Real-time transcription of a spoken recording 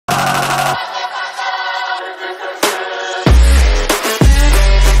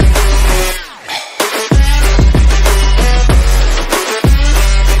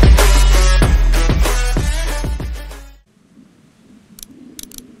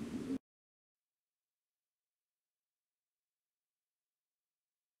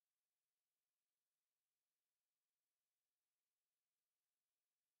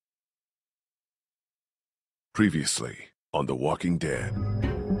Previously on The Walking Dead.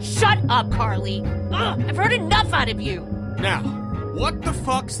 Shut up, Carly! Ugh, I've heard enough out of you! Now, what the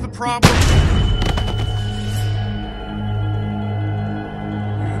fuck's the problem?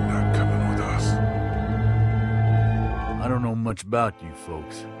 You're not coming with us. I don't know much about you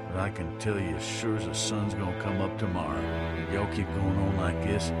folks, but I can tell you as sure as the sun's gonna come up tomorrow. Y'all keep going on like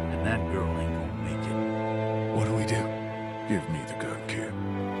this, and that girl ain't gonna make it. What do we do? Give me the gun, kid.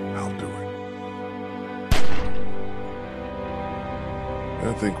 I'll do it.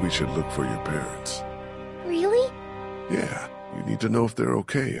 I think we should look for your parents. Really? Yeah, you need to know if they're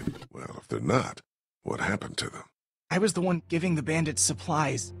okay, and, well, if they're not, what happened to them. I was the one giving the bandits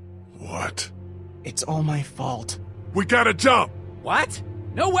supplies. What? It's all my fault. We gotta jump! What?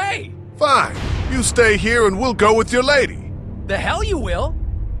 No way! Fine, you stay here and we'll go with your lady. The hell you will!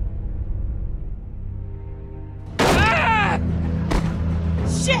 Ah!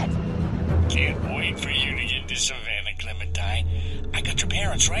 Shit! Can't wait for you to get to Savannah, Clementine. I got your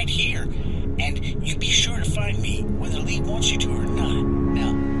parents right here, and you be sure to find me whether Lee wants you to or not.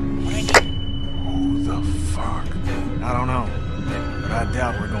 Now, right? Who the fuck? I don't know, but I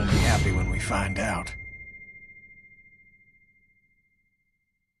doubt we're gonna be happy when we find out.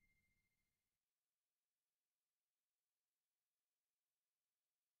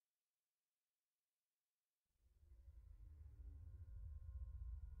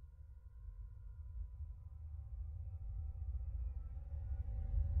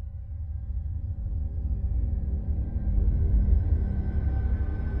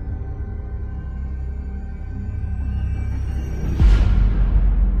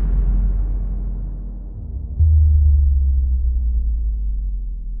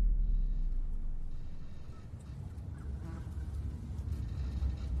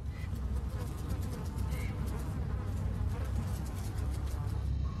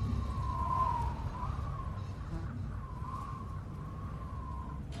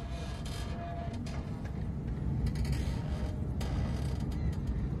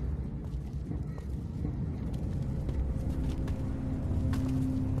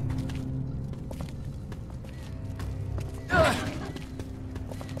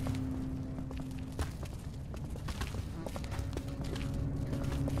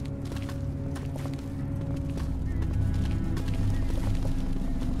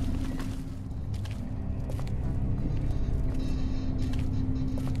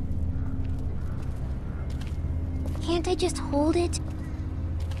 Can't I just hold it?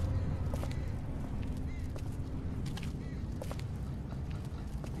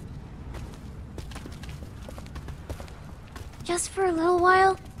 Just for a little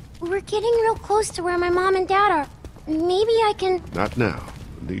while? We're getting real close to where my mom and dad are. Maybe I can... Not now.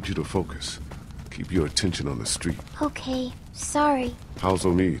 I need you to focus. Keep your attention on the street. Okay, sorry. How's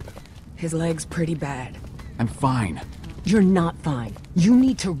Omid? His leg's pretty bad. I'm fine. You're not fine. You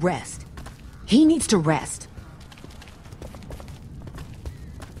need to rest. He needs to rest.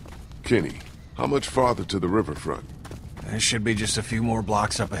 Kenny, how much farther to the riverfront? There should be just a few more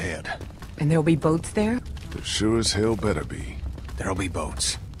blocks up ahead. And there'll be boats there? There sure as hell better be. There'll be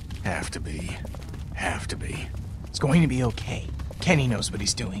boats. Have to be. Have to be. It's going to be okay. Kenny knows what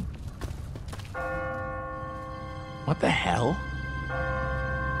he's doing. What the hell?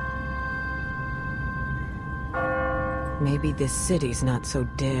 Maybe this city's not so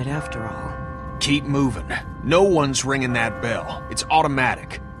dead after all. Keep moving. No one's ringing that bell. It's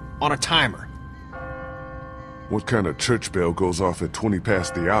automatic. On a timer. What kind of church bell goes off at 20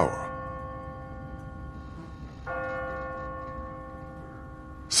 past the hour?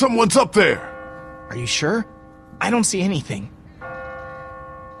 Someone's up there! Are you sure? I don't see anything.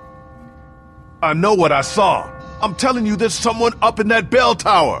 I know what I saw. I'm telling you, there's someone up in that bell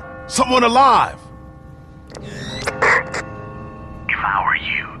tower. Someone alive. If I were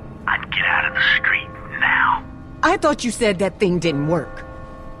you, I'd get out of the street now. I thought you said that thing didn't work.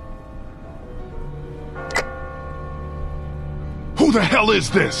 Who the hell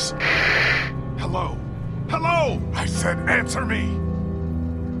is this? Hello? Hello! I said answer me!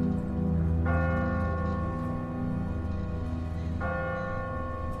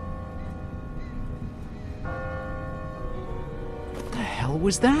 What the hell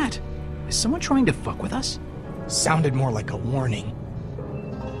was that? Is someone trying to fuck with us? Sounded more like a warning.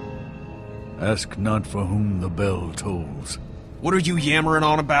 Ask not for whom the bell tolls. What are you yammering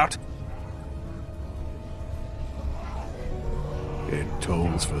on about? It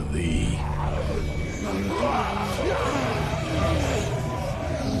tolls for thee.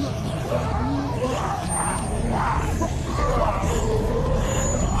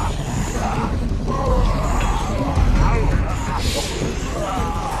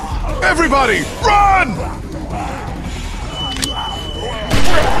 Everybody, run!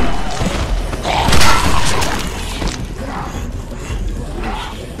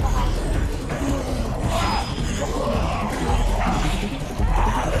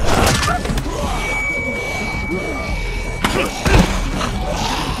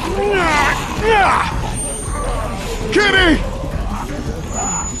 Kitty!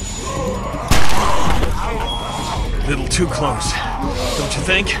 Little too close, don't you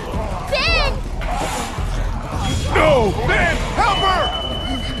think? Ben! No! Ben! Help her!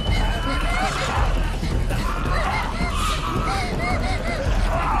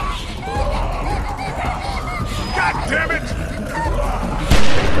 God damn it!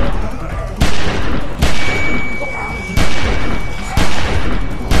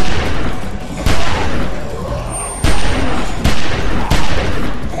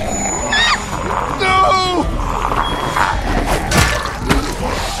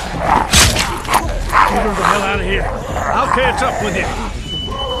 Get her the hell out of here. I'll catch up with you.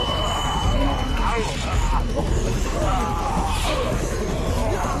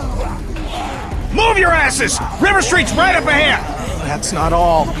 Move your asses! River Street's right up ahead! That's not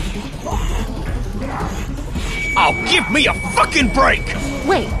all. Oh, give me a fucking break!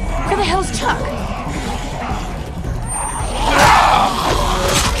 Wait, where the hell's Chuck?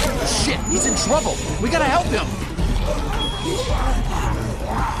 Shit, he's in trouble. We gotta help him.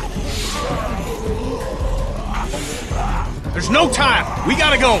 There's no time! We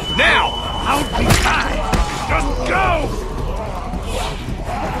gotta go, now! I'll be fine. Just go!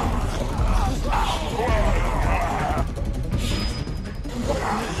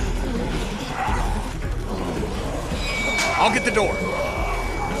 I'll get the door.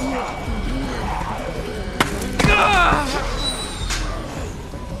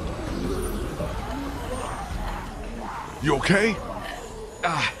 You okay?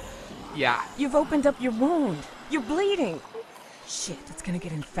 Yeah. You've opened up your wound. You're bleeding. Shit, it's gonna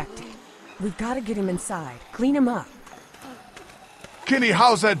get infected. We've gotta get him inside. Clean him up. Kenny,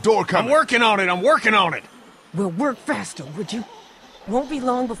 how's that door I'm coming? working on it, I'm working on it! We'll work faster, would you? Won't be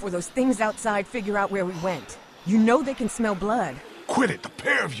long before those things outside figure out where we went. You know they can smell blood. Quit it, the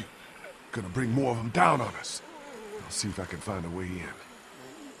pair of you. Gonna bring more of them down on us. I'll see if I can find a way in.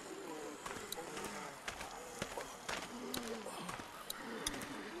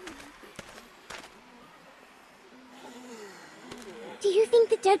 Do you think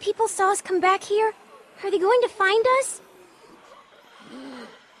the dead people saw us come back here? Are they going to find us?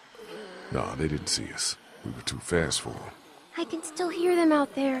 No, they didn't see us. We were too fast for them. I can still hear them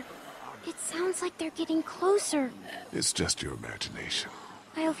out there. It sounds like they're getting closer. It's just your imagination.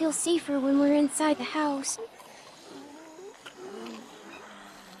 I'll feel safer when we're inside the house.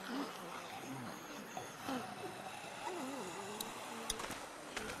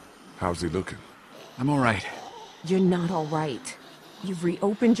 How's he looking? I'm all right. You're not all right. You've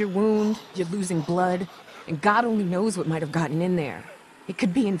reopened your wound, you're losing blood, and God only knows what might have gotten in there. It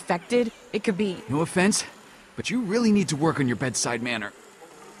could be infected, it could be... No offense, but you really need to work on your bedside manner.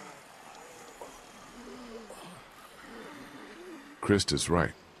 Krista's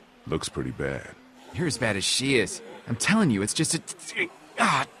right. Looks pretty bad. You're as bad as she is. I'm telling you, it's just a...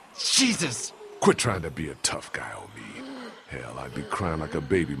 Jesus! Quit trying to be a tough guy on me. Hell, I'd be crying like a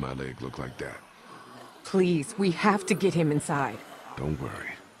baby my leg looked like that. Please, we have to get him inside. Don't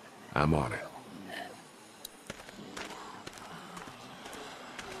worry. I'm on it.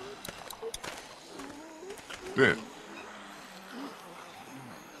 Ben.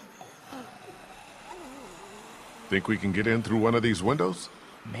 Think we can get in through one of these windows?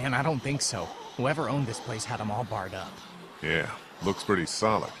 Man, I don't think so. Whoever owned this place had them all barred up. Yeah, looks pretty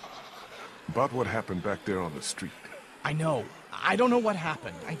solid. About what happened back there on the street? I know. I don't know what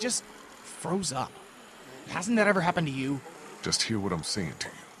happened. I just froze up. Hasn't that ever happened to you? Just hear what I'm saying to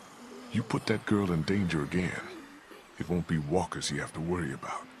you. You put that girl in danger again. It won't be walkers you have to worry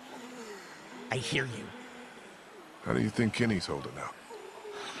about. I hear you. How do you think Kenny's holding up?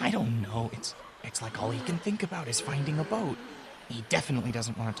 I don't know. It's like all he can think about is finding a boat. He definitely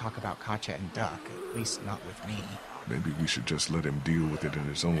doesn't want to talk about Katja and Duck, at least not with me. Maybe we should just let him deal with it in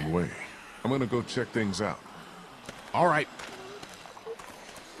his own way. I'm gonna go check things out. All right.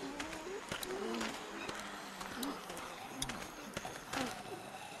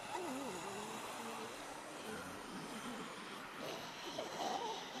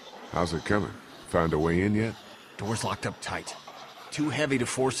 How's it coming? Found a way in yet? Door's locked up tight. Too heavy to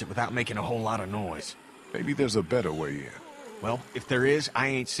force it without making a whole lot of noise. Maybe there's a better way in. Well, if there is, I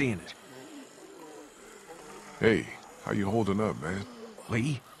ain't seeing it. Hey, how you holding up, man?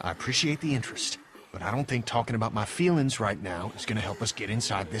 Lee, I appreciate the interest, but I don't think talking about my feelings right now is gonna help us get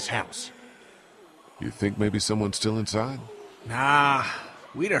inside this house. You think maybe someone's still inside? Nah,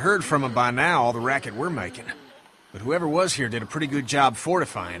 we'd have heard from him by now, all the racket we're making. But whoever was here did a pretty good job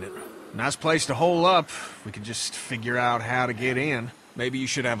fortifying it. Nice place to hole up. We could just figure out how to get in. Maybe you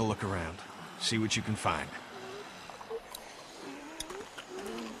should have a look around. See what you can find.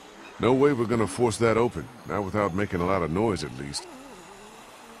 No way we're gonna force that open. Not without making a lot of noise, at least.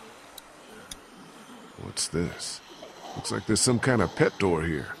 What's this? Looks like there's some kind of pet door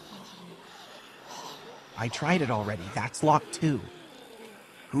here. I tried it already. That's locked too.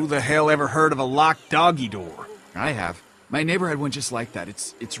 Who the hell ever heard of a locked doggy door? I have. My neighbor had one just like that.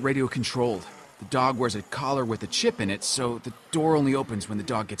 It's radio controlled. The dog wears a collar with a chip in it, so the door only opens when the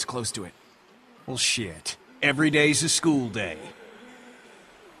dog gets close to it. Well, shit. Every day's a school day.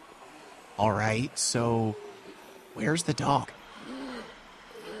 All right, so where's the dog?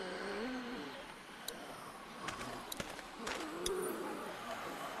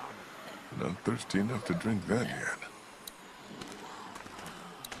 Not thirsty enough to drink that yet.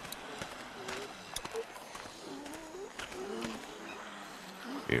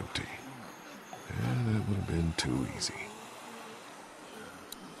 Empty. And that would have been too easy.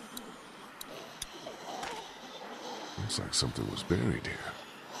 Looks like something was buried here.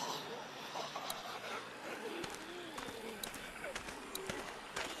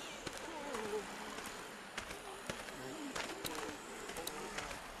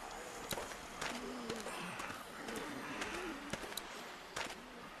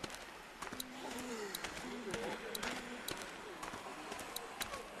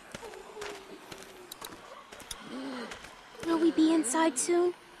 Will we be inside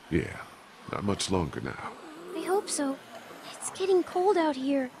soon? Yeah, not much longer now. I hope so. It's getting cold out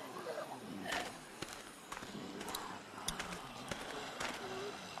here.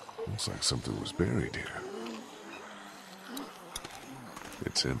 Looks like something was buried here.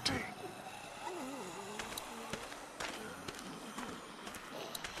 It's empty.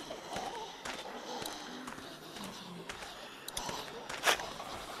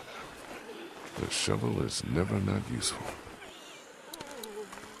 The shovel is never not useful.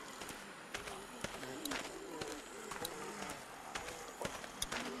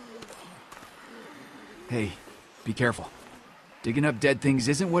 Hey, be careful. Digging up dead things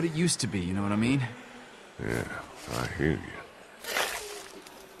isn't what it used to be, you know what I mean? Yeah, I hear you.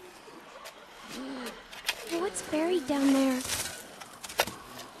 What's buried down there?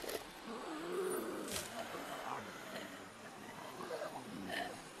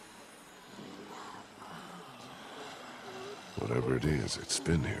 Whatever it is, it's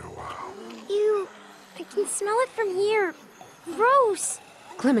been here a while. Ew, I can smell it from here. Gross.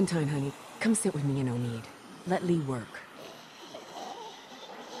 Clementine, honey, come sit with me in Omid. Let Lee work.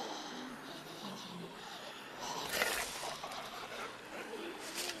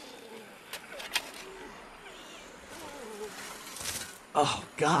 Oh,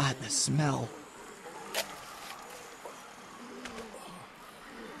 God, the smell.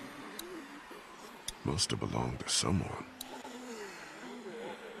 Must have belonged to someone.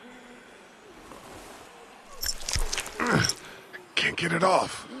 Can't get it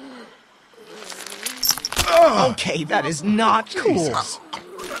off. Okay, that is not cool. Jesus.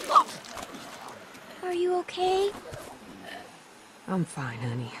 Are you okay? I'm fine,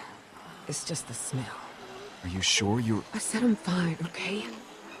 honey. It's just the smell. Are you sure you're... I said I'm fine, okay?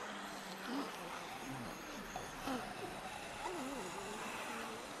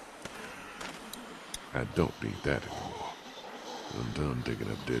 I don't need that anymore. I'm done digging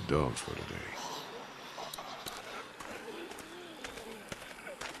up dead dogs for today.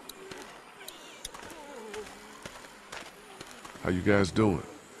 How you guys doing?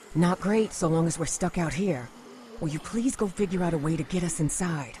 Not great, so long as we're stuck out here. Will you please go figure out a way to get us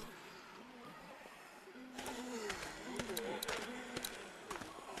inside?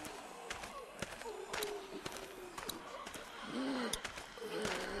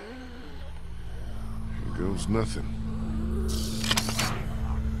 Here goes nothing.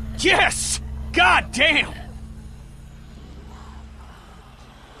 Yes! God damn!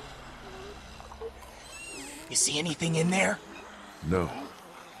 You see anything in there? No.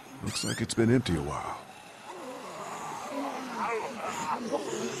 Looks like it's been empty a while.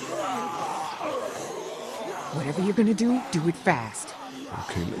 Whatever you're gonna do it fast.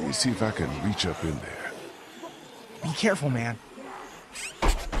 Okay, let me see if I can reach up in there. Be careful, man.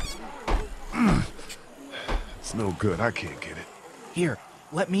 It's no good. I can't get it. Here,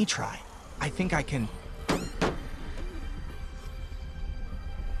 let me try. I think I can...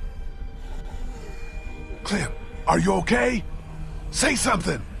 Clem, are you okay? Say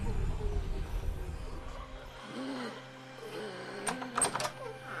something!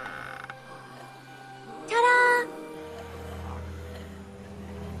 Ta-da!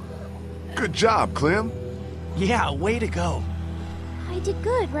 Good job, Clem. Yeah, way to go. I did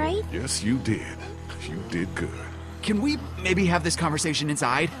good, right? Yes, you did. You did good. Can we maybe have this conversation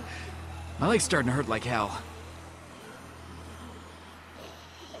inside? My leg's starting to hurt like hell.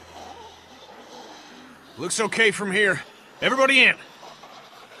 Looks okay from here. Everybody in.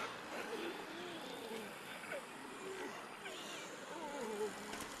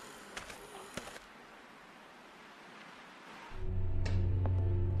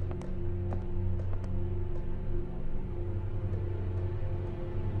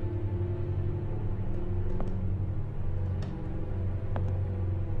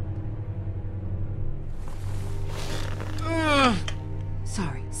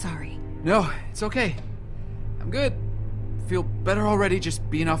 Sorry. No, it's okay. I'm good. Feel better already just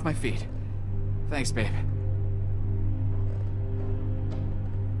being off my feet. Thanks, babe.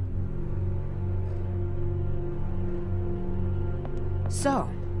 So,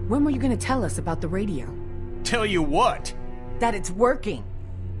 when were you gonna tell us about the radio? Tell you what? That it's working.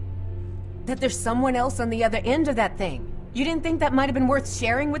 That there's someone else on the other end of that thing. You didn't think that might have been worth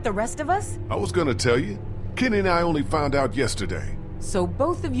sharing with the rest of us? I was gonna tell you. Kenny and I only found out yesterday. So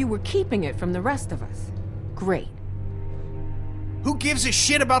both of you were keeping it from the rest of us. Great. Who gives a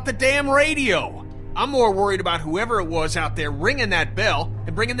shit about the damn radio? I'm more worried about whoever it was out there ringing that bell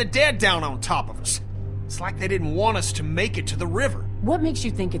and bringing the dead down on top of us. It's like they didn't want us to make it to the river. What makes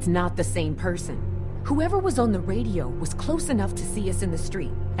you think it's not the same person? Whoever was on the radio was close enough to see us in the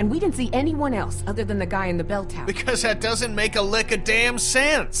street, and we didn't see anyone else other than the guy in the bell tower. Because that doesn't make a lick of damn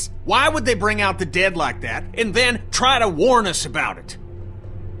sense. Why would they bring out the dead like that and then try to warn us about it?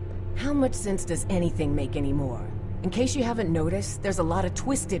 How much sense does anything make anymore? In case you haven't noticed, there's a lot of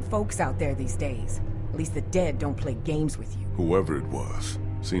twisted folks out there these days. At least the dead don't play games with you. Whoever it was,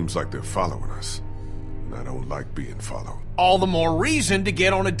 seems like they're following us. And I don't like being followed. All the more reason to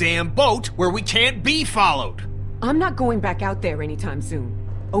get on a damn boat where we can't be followed. I'm not going back out there anytime soon.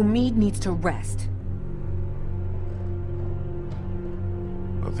 Omid needs to rest.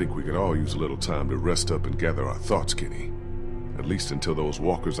 I think we could all use a little time to rest up and gather our thoughts, Kenny. At least until those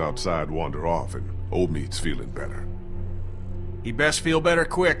walkers outside wander off and Omid's feeling better. He best feel better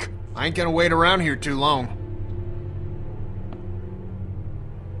quick. I ain't gonna wait around here too long.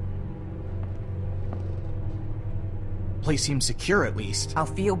 Place seems secure, at least. I'll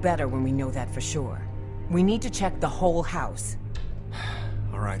feel better when we know that for sure. We need to check the whole house.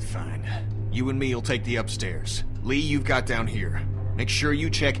 All right, fine. You and me'll take the upstairs. Lee, you've got down here. Make sure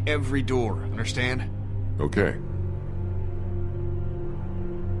you check every door, understand? Okay.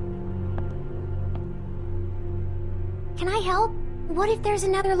 Can I help? What if there's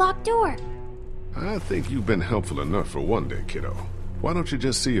another locked door? I think you've been helpful enough for one day, kiddo. Why don't you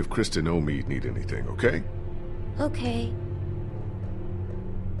just see if Kristen and Omid need anything, okay? Okay.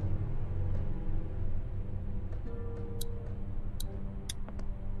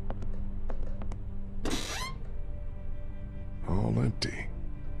 All empty.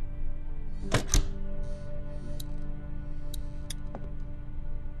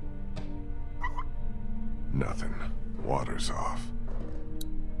 Nothing. Water's off.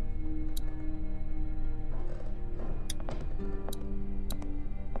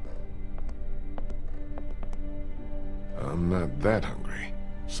 I'm not that hungry.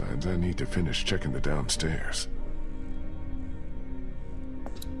 Besides, I need to finish checking the downstairs.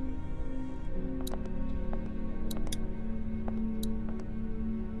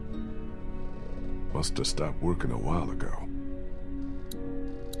 Must have stopped working a while ago.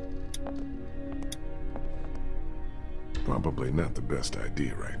 Probably not the best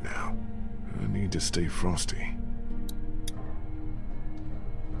idea right now. I need to stay frosty.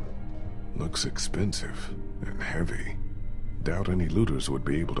 Looks expensive and heavy. Doubt any looters would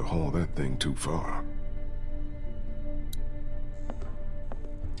be able to haul that thing too far.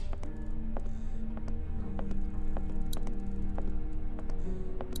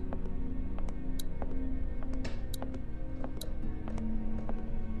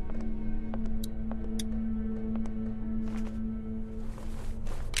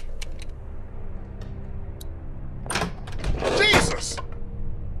 Jesus!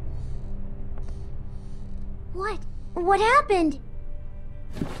 What happened?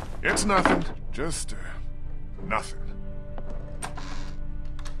 It's nothing. Just, nothing.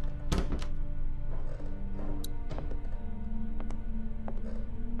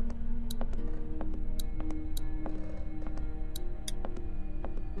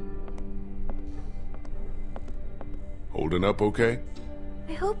 Holding up okay?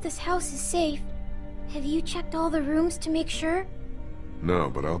 I hope this house is safe. Have you checked all the rooms to make sure? No,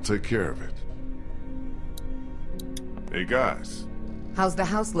 but I'll take care of it. Hey guys. How's the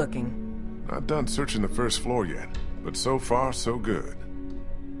house looking? Not done searching the first floor yet, but so far so good.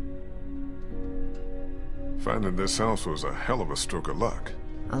 Finding this house was a hell of a stroke of luck.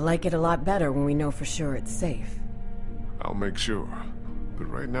 I'll like it a lot better when we know for sure it's safe. I'll make sure. But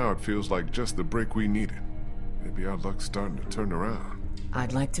right now it feels like just the break we needed. Maybe our luck's starting to turn around.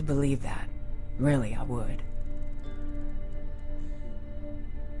 I'd like to believe that. Really, I would.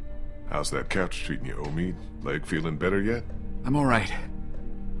 How's that couch treating you, Омид? Leg feeling better yet? I'm alright.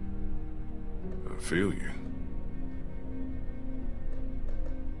 I feel you.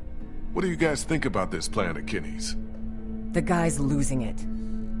 What do you guys think about this plan of Kenny's? The guy's losing it.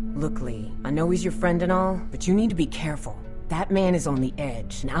 Look, Lee, I know he's your friend and all, but you need to be careful. That man is on the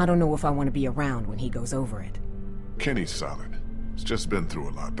edge, and I don't know if I want to be around when he goes over it. Kenny's solid. He's just been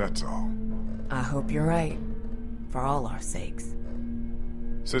through a lot, that's all. I hope you're right. For all our sakes.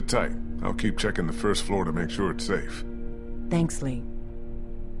 Sit tight. I'll keep checking the first floor to make sure it's safe. Thanks, Lee.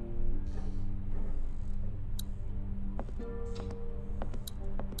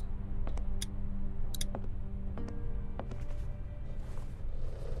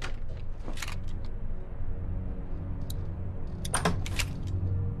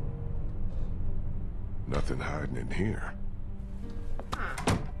 Nothing hiding in here.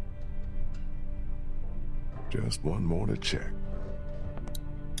 Just one more to check.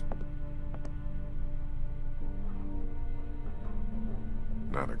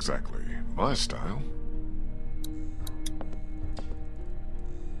 Not exactly my style.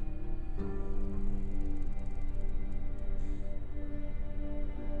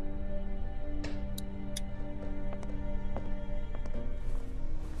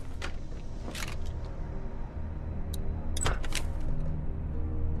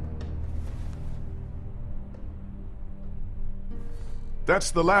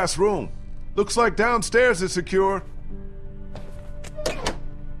 That's the last room. Looks like downstairs is secure.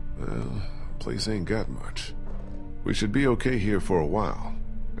 Well, place ain't got much. We should be okay here for a while.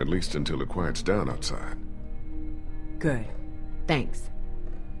 At least until it quiets down outside. Good. Thanks.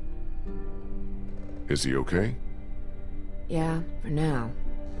 Is he okay? Yeah, for now.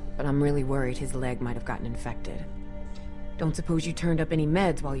 But I'm really worried his leg might have gotten infected. Don't suppose you turned up any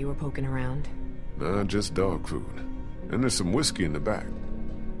meds while you were poking around? Nah, just dog food. And there's some whiskey in the back.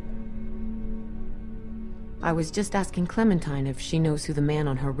 I was just asking Clementine if she knows who the man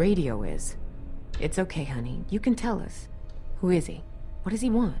on her radio is. It's okay, honey. You can tell us. Who is he? What does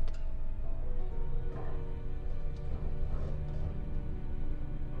he want?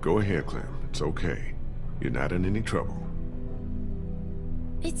 Go ahead, Clem. It's okay. You're not in any trouble.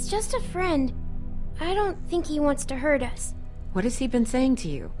 It's just a friend. I don't think he wants to hurt us. What has he been saying to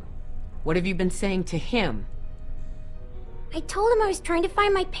you? What have you been saying to him? I told him I was trying to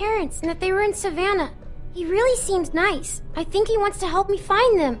find my parents and that they were in Savannah. He really seems nice. I think he wants to help me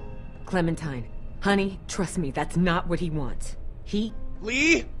find them. Clementine, honey, trust me, that's not what he wants. Lee?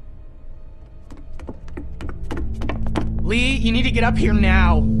 Lee, you need to get up here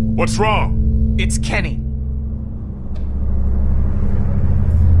now. What's wrong? It's Kenny.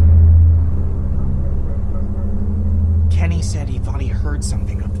 Kenny said he thought he heard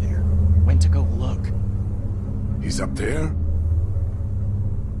something up there. Went to go look. He's up there?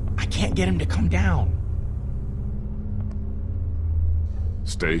 I can't get him to come down.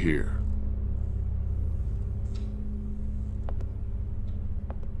 Stay here.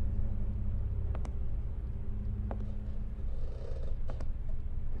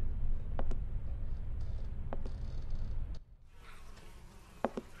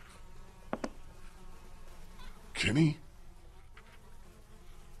 Kenny?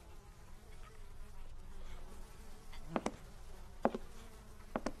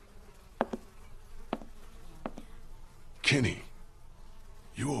 Kenny,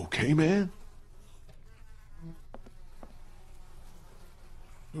 you okay, man?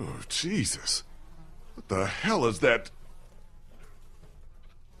 Oh, Jesus. What the hell is that?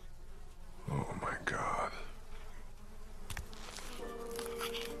 Oh, my God.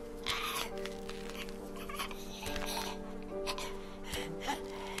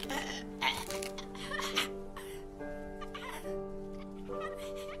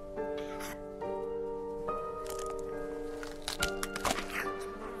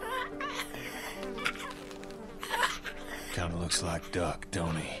 Kinda looks like Duck,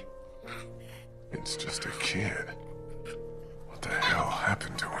 don't he? It's just a kid. What the hell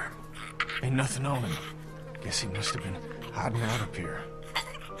happened to him? Ain't nothing on him. Guess he must have been hiding out up here.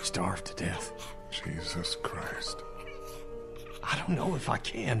 Starved to death. Jesus Christ. I don't know if I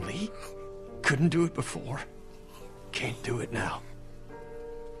can, Lee. Couldn't do it before. Can't do it now.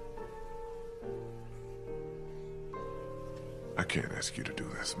 I can't ask you to do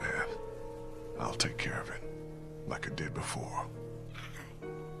this, man. I'll take care of it. Like I did before.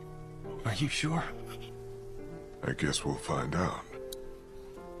 Are you sure? I guess we'll find out.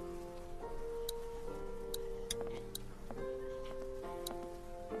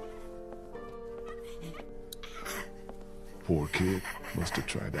 Poor kid must have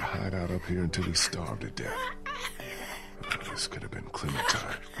tried to hide out up here until he starved to death. This could have been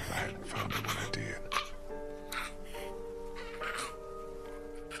Clementine if I hadn't found her when I did.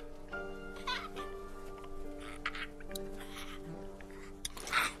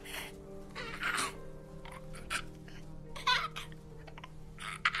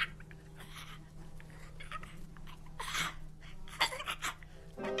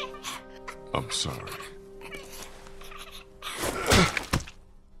 I'm sorry.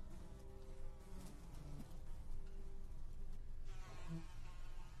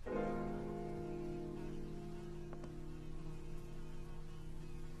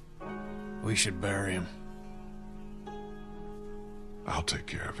 We should bury him. I'll take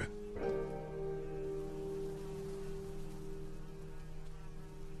care of it.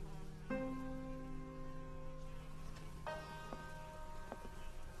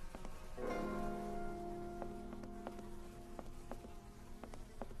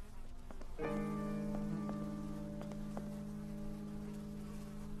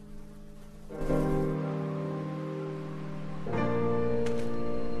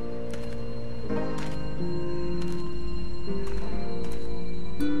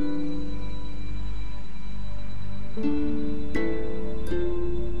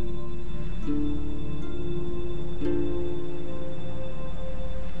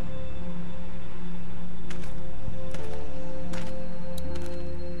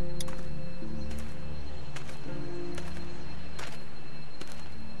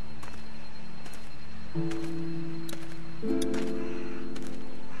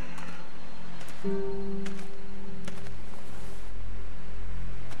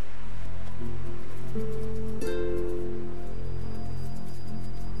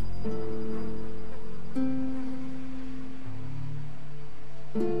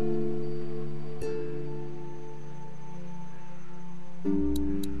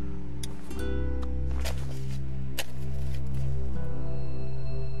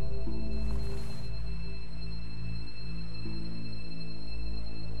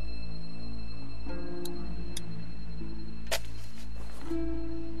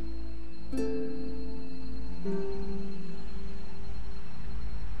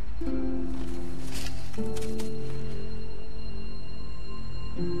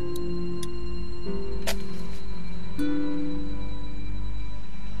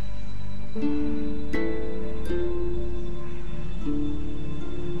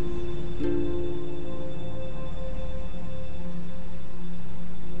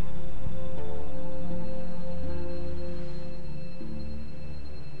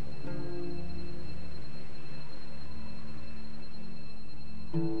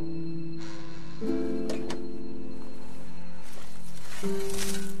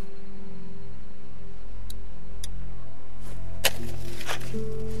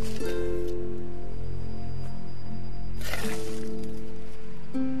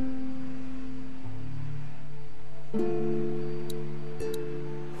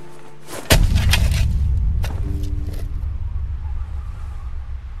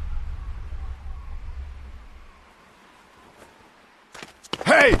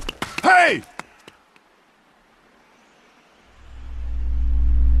 Hey! Hey!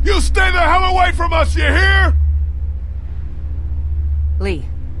 You stay the hell away from us, you hear? Lee,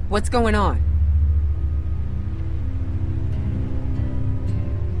 what's going on?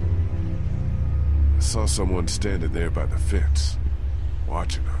 I saw someone standing there by the fence,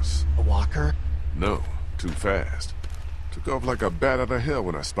 watching us. A walker? No, too fast. Took off like a bat out of hell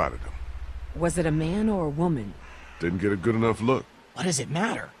when I spotted him. Was it a man or a woman? Didn't get a good enough look. What does it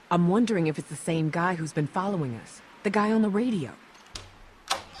matter? I'm wondering if it's the same guy who's been following us. The guy on the radio.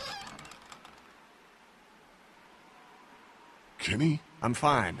 Kenny? I'm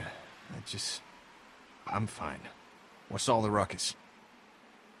fine. I'm fine. What's all the ruckus?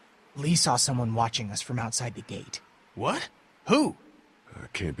 Lee saw someone watching us from outside the gate. What? Who? I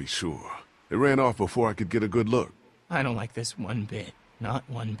can't be sure. It ran off before I could get a good look. I don't like this one bit. Not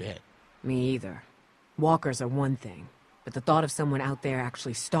one bit. Me either. Walkers are one thing, but the thought of someone out there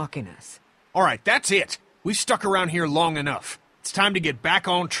actually stalking us. All right, that's it. We've stuck around here long enough. It's time to get back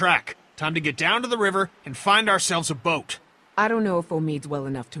on track. Time to get down to the river and find ourselves a boat. I don't know if Omid's well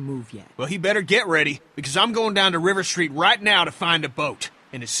enough to move yet. Well, he better get ready, because I'm going down to River Street right now to find a boat.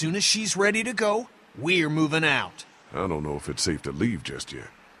 And as soon as she's ready to go, we're moving out. I don't know if it's safe to leave just yet.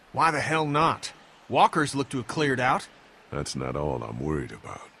 Why the hell not? Walkers look to have cleared out. That's not all I'm worried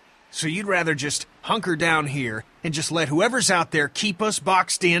about. So you'd rather just hunker down here and just let whoever's out there keep us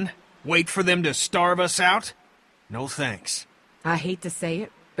boxed in? Wait for them to starve us out? No thanks. I hate to say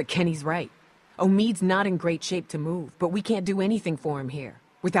it, but Kenny's right. Omid's not in great shape to move, but we can't do anything for him here.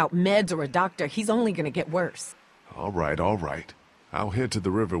 Without meds or a doctor, he's only gonna get worse. All right, all right. I'll head to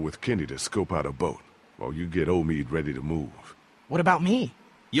the river with Kenny to scope out a boat, while you get Omid ready to move. What about me?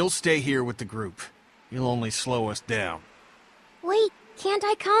 You'll stay here with the group. You'll only slow us down. Wait, can't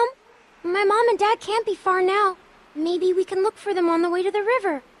I come? My mom and dad can't be far now. Maybe we can look for them on the way to the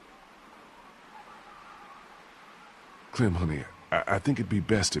river. Clem, honey, I think it'd be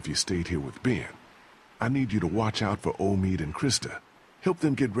best if you stayed here with Ben. I need you to watch out for Omid and Krista. Help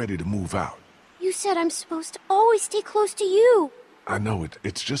them get ready to move out. You said I'm supposed to always stay close to you. I know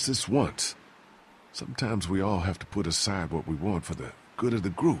it's just this once. Sometimes we all have to put aside what we want for the good of the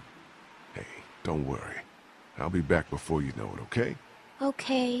group. Hey, don't worry. I'll be back before you know it, okay?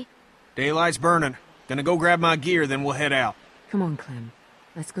 Okay. Daylight's burning. Gonna go grab my gear, then we'll head out. Come on, Clem.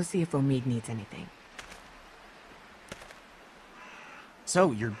 Let's go see if Omid needs anything.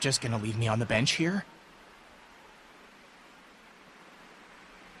 So, you're just gonna leave me on the bench here?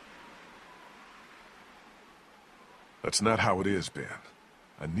 That's not how it is, Ben.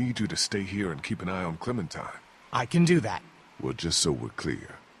 I need you to stay here and keep an eye on Clementine. I can do that. Well, just so we're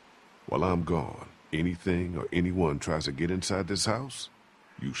clear. While I'm gone, anything or anyone tries to get inside this house,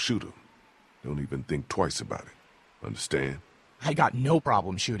 you shoot them. Don't even think twice about it. Understand? I got no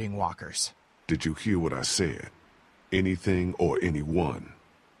problem shooting walkers. Did you hear what I said? Anything or anyone.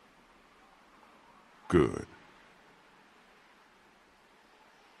 Good.